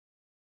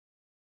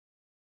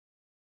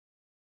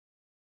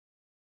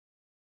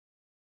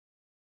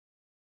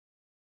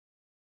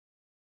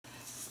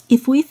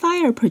If we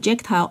fire a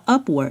projectile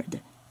upward,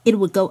 it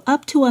would go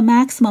up to a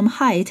maximum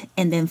height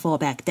and then fall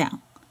back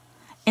down.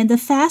 And the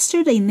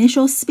faster the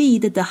initial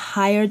speed, the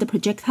higher the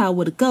projectile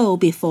would go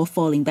before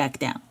falling back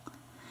down.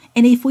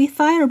 And if we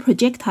fire a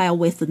projectile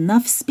with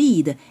enough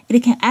speed,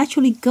 it can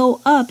actually go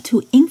up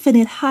to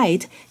infinite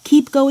height,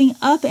 keep going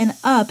up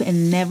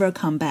and never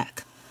come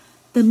back.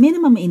 The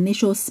minimum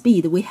initial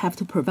speed we have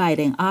to provide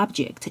an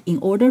object in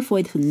order for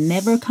it to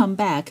never come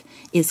back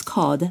is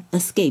called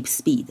escape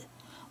speed.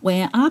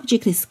 When an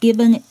object is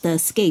given the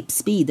escape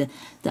speed,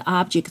 the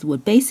object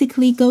would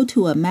basically go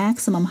to a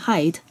maximum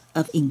height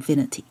of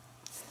infinity.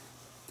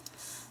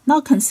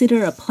 Now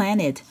consider a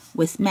planet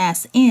with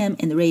mass m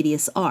and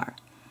radius r.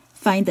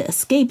 Find the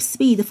escape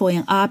speed for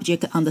an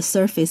object on the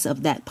surface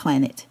of that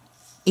planet.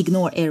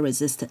 Ignore air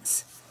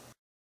resistance.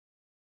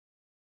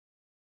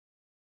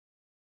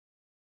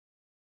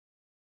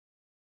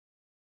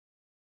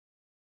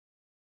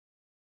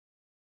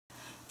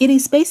 It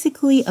is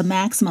basically a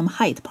maximum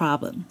height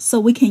problem, so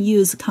we can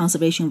use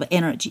conservation of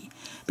energy.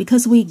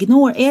 Because we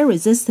ignore air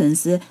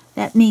resistance,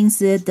 that means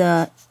that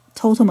the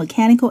total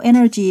mechanical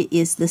energy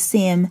is the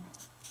same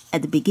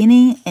at the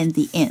beginning and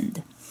the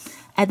end.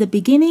 At the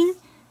beginning,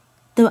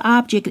 the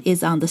object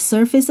is on the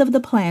surface of the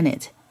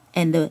planet,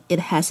 and it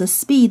has a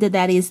speed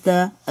that is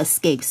the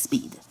escape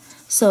speed.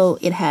 So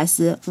it has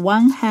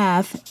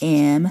 1/2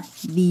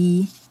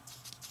 mv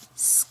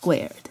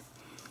squared.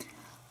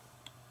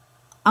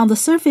 On the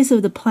surface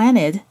of the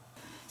planet,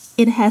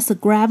 it has a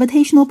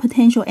gravitational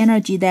potential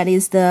energy that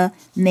is the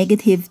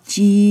negative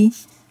g(m)m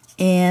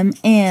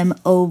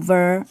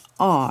over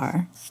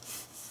r.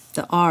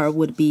 The r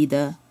would be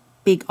the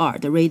big R,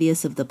 the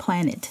radius of the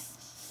planet.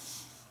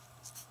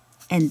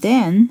 And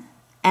then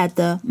at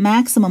the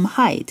maximum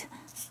height,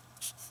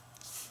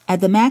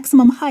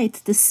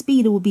 the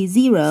speed will be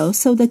 0,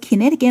 so the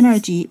kinetic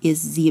energy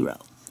is 0.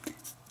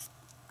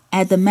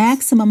 At the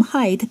maximum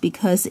height,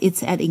 because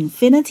it's at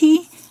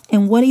infinity,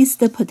 and what is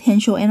the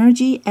potential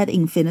energy at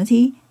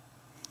infinity?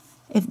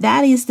 If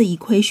that is the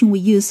equation we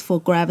use for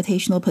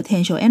gravitational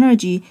potential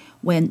energy,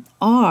 when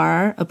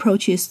r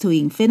approaches to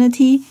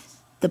infinity,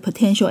 the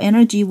potential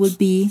energy would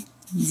be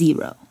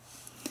 0.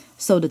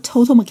 So the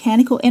total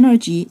mechanical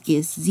energy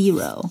is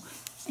 0,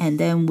 and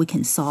then we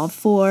can solve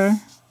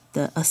for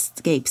the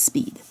escape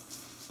speed.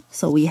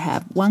 So we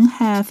have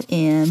 1/2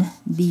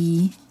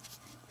 mv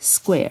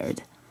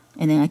squared,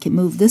 and then I can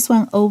move this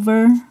one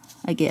over.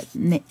 I get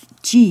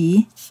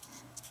g(m)m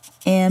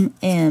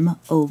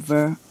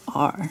over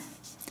r.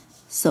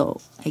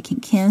 So I can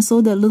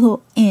cancel the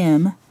little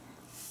m,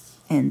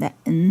 and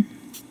then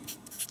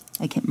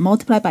I can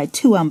multiply by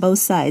 2 on both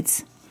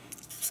sides.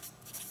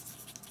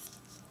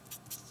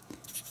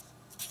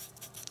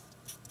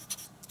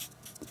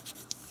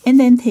 And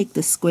then take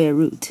the square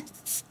root.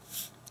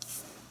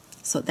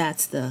 So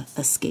that's the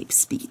escape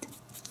speed.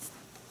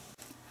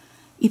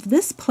 If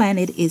this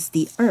planet is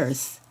the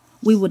Earth,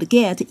 we would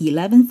get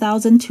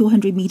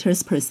 11,200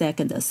 meters per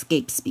second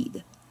escape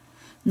speed.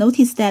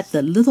 Notice that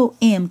the little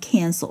m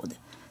canceled.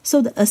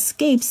 So the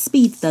escape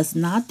speed does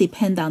not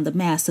depend on the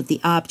mass of the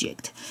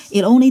object.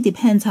 It only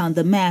depends on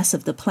the mass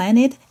of the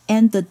planet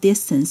and the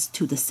distance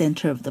to the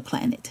center of the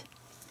planet.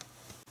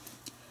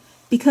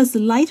 Because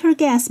lighter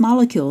gas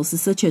molecules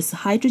such as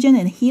hydrogen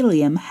and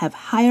helium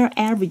have higher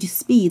average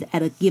speed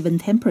at a given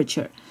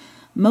temperature,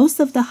 most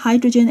of the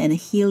hydrogen and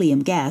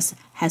helium gas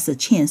has a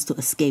chance to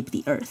escape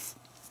the Earth.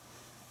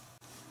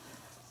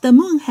 The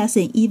Moon has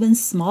an even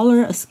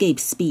smaller escape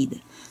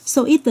speed, so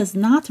it does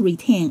not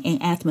retain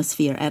an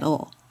atmosphere at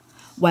all,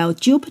 while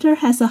Jupiter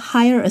has a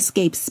higher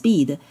escape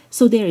speed,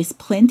 so there is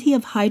plenty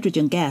of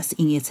hydrogen gas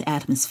in its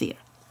atmosphere.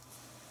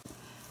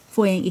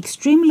 For an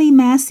extremely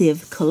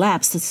massive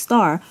collapsed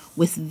star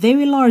with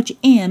very large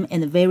m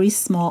and very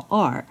small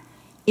r,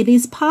 it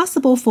is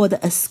possible for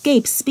the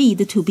escape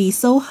speed to be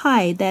so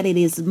high that it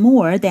is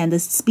more than the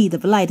speed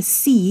of light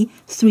c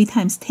 3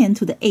 ×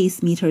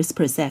 10⁸ meters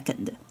per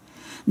second.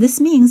 This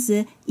means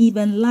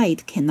even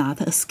light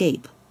cannot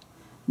escape.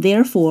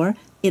 Therefore,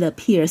 it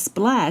appears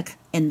black,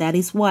 and that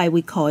is why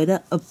we call it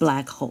a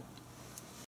black hole.